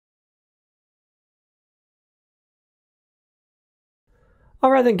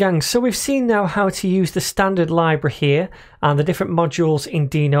Alright then gang, so we've seen now how to use the standard library here and the different modules in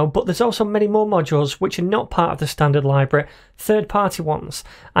Deno, but there's also many more modules which are not part of the standard library, third-party ones,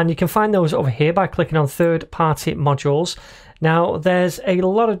 and you can find those over here by clicking on third-party modules. Now there's a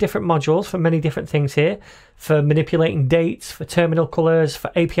lot of different modules for many different things here, for manipulating dates, for terminal colors, for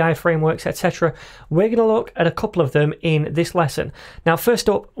API frameworks, etc. We're going to look at a couple of them in this lesson. Now first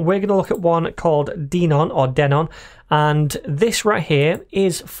up, we're going to look at one called Denon or Denon, and this right here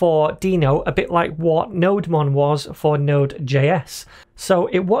is for Deno, a bit like what nodemon was for node.js. So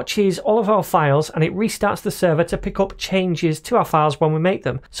it watches all of our files and it restarts the server to pick up changes to our files when we make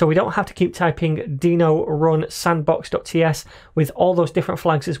them. So we don't have to keep typing Deno run sandbox.ts with all those different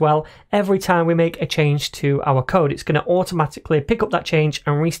flags as well. Every time we make a change to our code, it's going to automatically pick up that change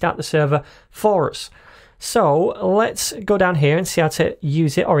and restart the server for us. So let's go down here and see how to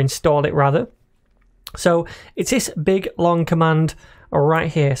use it, or install it rather. So it's this big long command right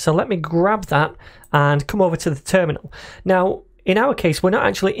here. So let me grab that and come over to the terminal. Now, in our case, we're not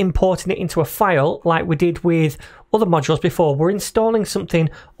actually importing it into a file like we did with other modules before. We're installing something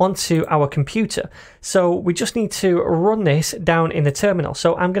onto our computer. So we just need to run this down in the terminal.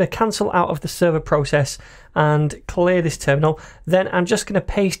 So I'm going to cancel out of the server process and clear this terminal. Then I'm just going to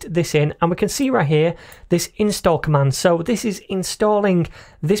paste this in, and we can see right here this install command. So this is installing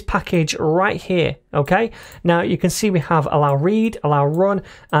this package right here. Okay, now you can see we have allow read, allow run,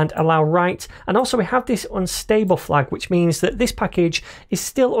 and allow write, and also we have this unstable flag, which means that this package is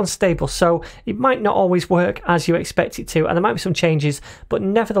still unstable, so it might not always work as you expect it to, and there might be some changes, but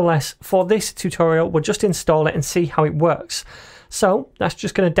nevertheless for this tutorial we'll just install it and see how it works. So that's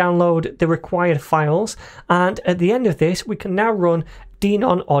just going to download the required files, and at the end of this we can now run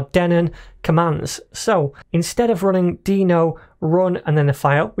Denon or Denon commands. So instead of running Deno run and then the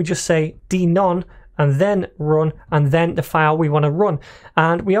file, we just say Denon and then run and then the file we want to run.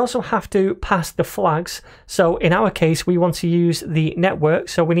 And we also have to pass the flags. So in our case we want to use the network,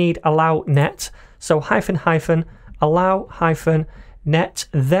 so we need allow net, so hyphen allow hyphen net,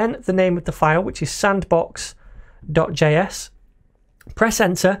 then the name of the file, which is sandbox.js. Press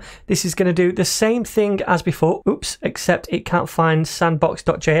enter. This is going to do the same thing as before, oops, except it can't find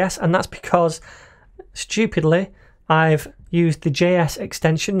sandbox.js, and that's because stupidly I've used the JS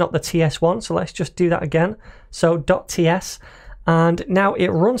extension, not the TS one. So let's just do that again. So .ts, and now it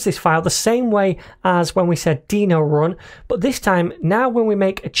runs this file the same way as when we said Deno run, but this time now when we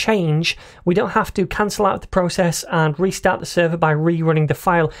make a change we don't have to cancel out the process and restart the server by rerunning the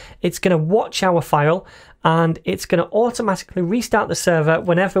file. It's going to watch our file and it's going to automatically restart the server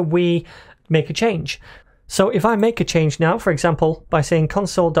whenever we make a change. So if I make a change now, for example by saying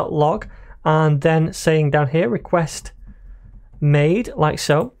console.log and then saying down here request made, like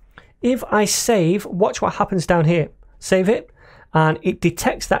so, if I save, watch what happens down here. Save it, and it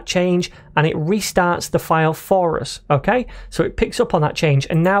detects that change and it restarts the file for us. Okay, so it picks up on that change,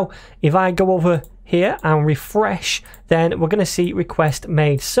 and now if I go over here and refresh, then we're going to see request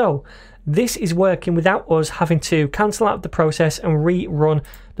made. So this is working without us having to cancel out the process and rerun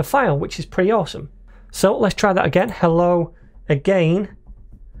the file, which is pretty awesome. So let's try that again. Hello again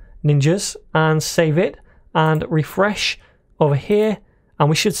ninjas, and save it and refresh over here, and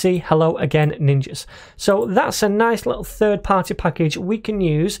we should see hello again ninjas. So that's a nice little third-party package we can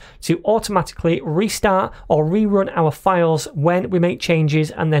use to automatically restart or rerun our files when we make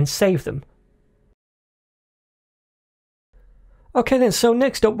changes and then save them. Okay then, so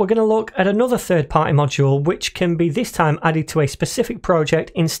next up we're going to look at another third-party module which can be this time added to a specific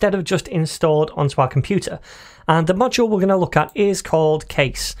project instead of just installed onto our computer. And the module we're going to look at is called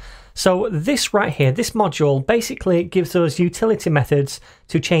case. So this right here, this module basically gives us utility methods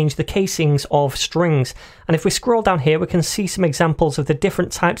to change the casings of strings. And if we scroll down here, we can see some examples of the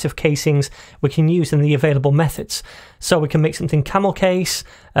different types of casings we can use in the available methods. So we can make something camel case,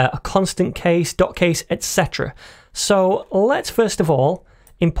 a constant case, dot case, etc. So let's first of all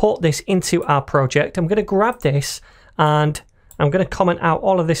import this into our project. I'm going to grab this and I'm going to comment out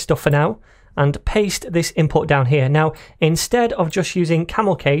all of this stuff for now and paste this import down here. Now, instead of just using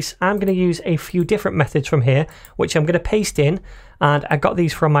camel case, I'm going to use a few different methods from here, which I'm going to paste in, and I got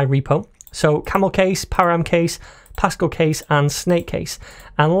these from my repo. So camel case, param case, Pascal case, and snake case.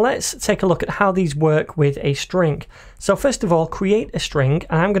 And let's take a look at how these work with a string. So first of all, create a string,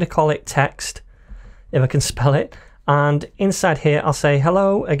 and I'm going to call it text, if I can spell it. And inside here, I'll say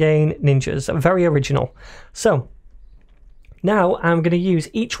hello again ninjas, very original. So now I'm going to use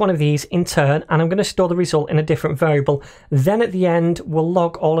each one of these in turn, and I'm going to store the result in a different variable. Then at the end, we'll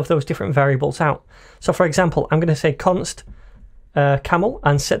log all of those different variables out. So for example, I'm going to say const camel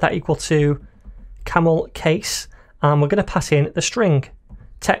and set that equal to camel case, and we're going to pass in the string.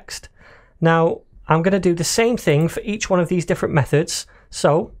 text. Now I'm going to do the same thing for each one of these different methods.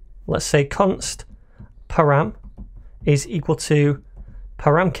 So let's say const param is equal to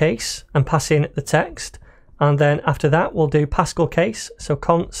param case and pass in the text. And then after that, we'll do Pascal case. So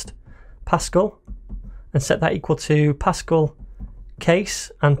const Pascal and set that equal to Pascal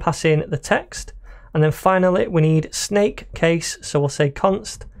case and pass in the text. And then finally, we need snake case. So we'll say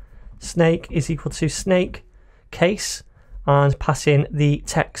const snake is equal to snake case and pass in the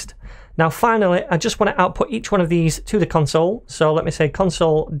text. Now, finally, I just want to output each one of these to the console. So let me say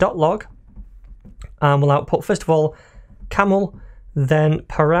console.log. And we'll output, first of all, camel, then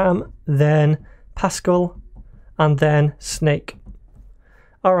param, then Pascal, and then snake.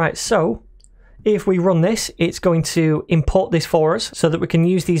 All right, so if we run this, it's going to import this for us so that we can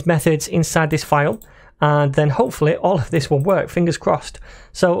use these methods inside this file. And then hopefully all of this will work, fingers crossed.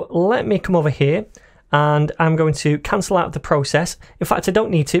 So let me come over here and I'm going to cancel out the process. In fact, I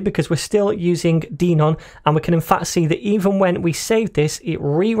don't need to because we're still using Denon, and we can in fact see that even when we saved this, it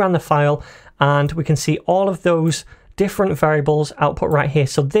reran the file and we can see all of those different variables output right here.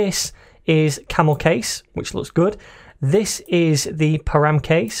 So this is camel case, which looks good. This is the param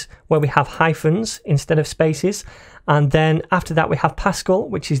case where we have hyphens instead of spaces. And then after that we have Pascal,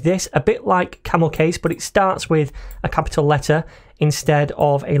 which is this, a bit like camel case, but it starts with a capital letter instead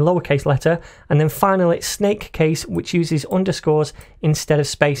of a lowercase letter. And then finally snake case, which uses underscores instead of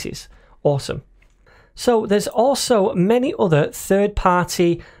spaces. Awesome. So there's also many other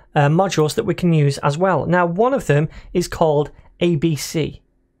third-party modules that we can use as well. Now, one of them is called ABC,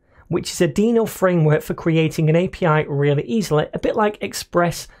 which is a Deno framework for creating an API really easily, a bit like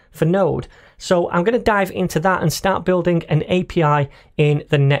Express for Node. So I'm going to dive into that and start building an API in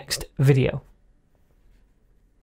the next video.